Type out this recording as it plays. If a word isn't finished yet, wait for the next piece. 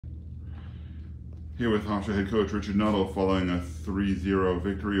Here with Hofstra head coach Richard Nuttall following a 3-0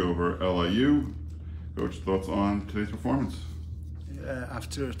 victory over LIU. Coach, thoughts on today's performance?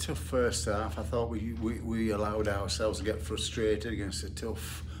 After a tough first half, I thought we allowed ourselves to get frustrated against a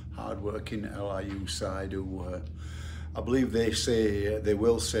tough, hard-working LIU side who I believe they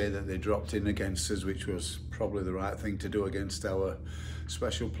will say that they dropped in against us, which was probably the right thing to do against our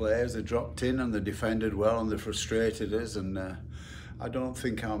special players. They dropped in and they defended well and they frustrated us, and I don't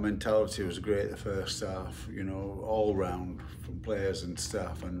think our mentality was great the first half, you know, all round from players and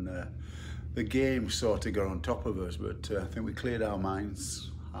staff, and the game sort of got on top of us, but I think we cleared our minds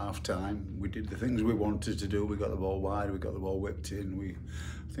half time. We did the things we wanted to do. We got the ball wide, we got the ball whipped in.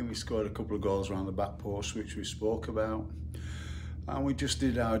 I think we scored a couple of goals around the back post, which we spoke about, and we just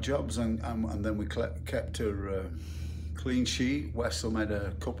did our jobs, and then we kept a clean sheet. Wessel made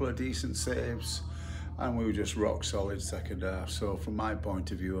a couple of decent saves, and we were just rock solid second half. So from my point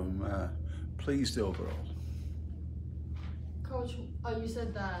of view, I'm pleased overall. Coach, you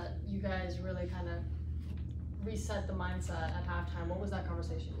said that you guys really kind of reset the mindset at halftime. What was that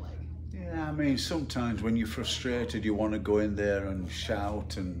conversation like? Yeah, I mean, sometimes when you're frustrated, you want to go in there and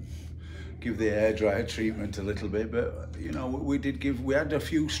shout and give the hairdryer treatment a little bit. But you know, we had a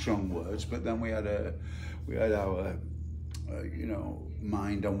few strong words, but then we had our you know,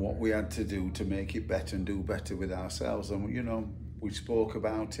 mind on what we had to do to make it better and do better with ourselves. And you know, we spoke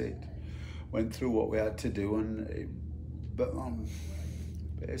about it, went through what we had to do, and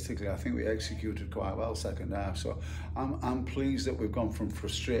basically, I think we executed quite well second half. So I'm pleased that we've gone from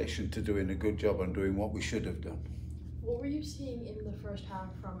frustration to doing a good job and doing what we should have done. What were you seeing in the first half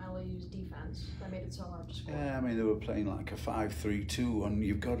from LIU's defense that made it so hard to score? Yeah, I mean, they were playing like a 5-3-2, and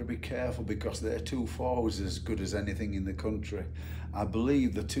you've got to be careful because their two forwards are as good as anything in the country. I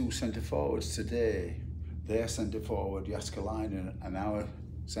believe the two centre forwards today, their centre forward Jaskalainen and our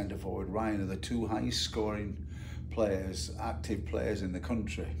centre forward Ryan, are the two highest scoring players, active players in the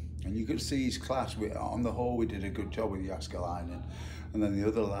country, and you could see his class. On the whole, we did a good job with Jaskalainen, and then the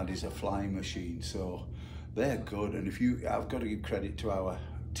other lad is a flying machine. So they're good, and I've got to give credit to our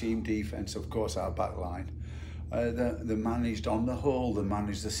team defence, of course, our back line. They managed, on the whole, they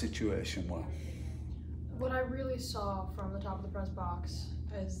managed the situation well. What I really saw from the top of the press box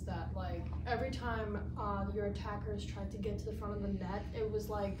is that, like, every time your attackers tried to get to the front of the net, it was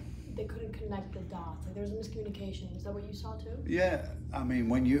like they couldn't connect the dots. Like, there was a miscommunication. Is that what you saw too? Yeah, I mean,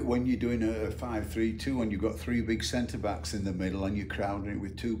 when you're doing a 5-3-2 and you've got three big centre backs in the middle and you're crowding it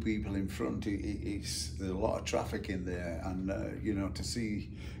with two people in front, there's a lot of traffic in there, and you know, to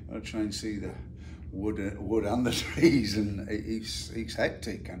try and see the wood and the trees, and it's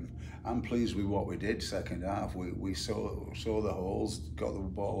hectic. And I'm pleased with what we did second half. We saw the holes, got the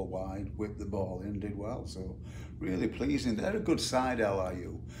ball wide, whipped the ball in, did well. So really pleasing. They're a good side,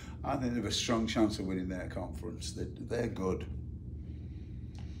 LIU. I think they have a strong chance of winning their conference. They're good.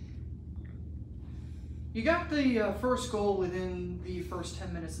 You got the first goal within the first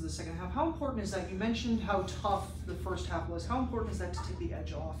 10 minutes of the second half. How important is that? You mentioned how tough the first half was. How important is that to take the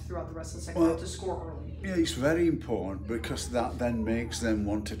edge off throughout the rest of the second half to score early? Yeah, it's very important because that then makes them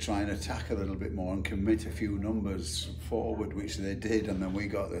want to try and attack a little bit more and commit a few numbers forward, which they did, and then we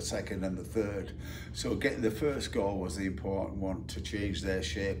got the second and the third. So getting the first goal was the important one to change their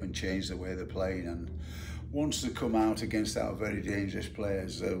shape and change the way they're playing. And once they come out against our very dangerous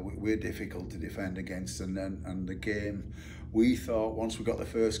players, we're difficult to defend against. And the game, we thought once we got the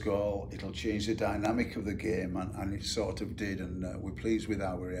first goal, it'll change the dynamic of the game, and it sort of did, and we're pleased with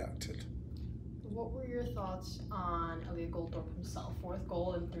how we reacted. What were your thoughts on Elliot Goldthorpe himself? 4th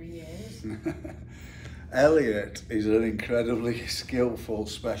goal in 3 games. Elliot is an incredibly skillful,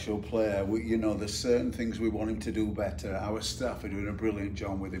 special player. You know, there's certain things we want him to do better. Our staff are doing a brilliant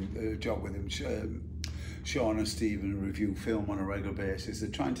job with him. Sean and Stephen review film on a regular basis.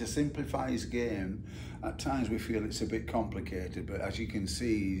 They're trying to simplify his game. At times we feel it's a bit complicated, but as you can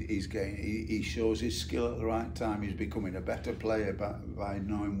see, he shows his skill at the right time. He's becoming a better player by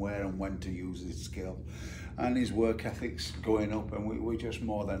knowing where and when to use his skill. And his work ethic's going up, and we're just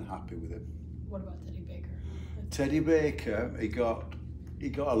more than happy with him. What about Teddy Baker? Teddy Baker, he got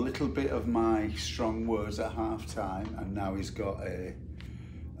a little bit of my strong words at half time, and now he's got a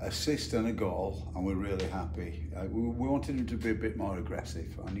assist and a goal, and we're really happy. We wanted him to be a bit more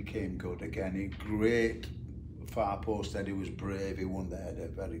aggressive, and he came good again. Great far post header, he was brave, he won the header,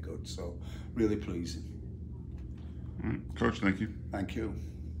 very good. So really pleasing. All right, Coach, thank you. Thank you.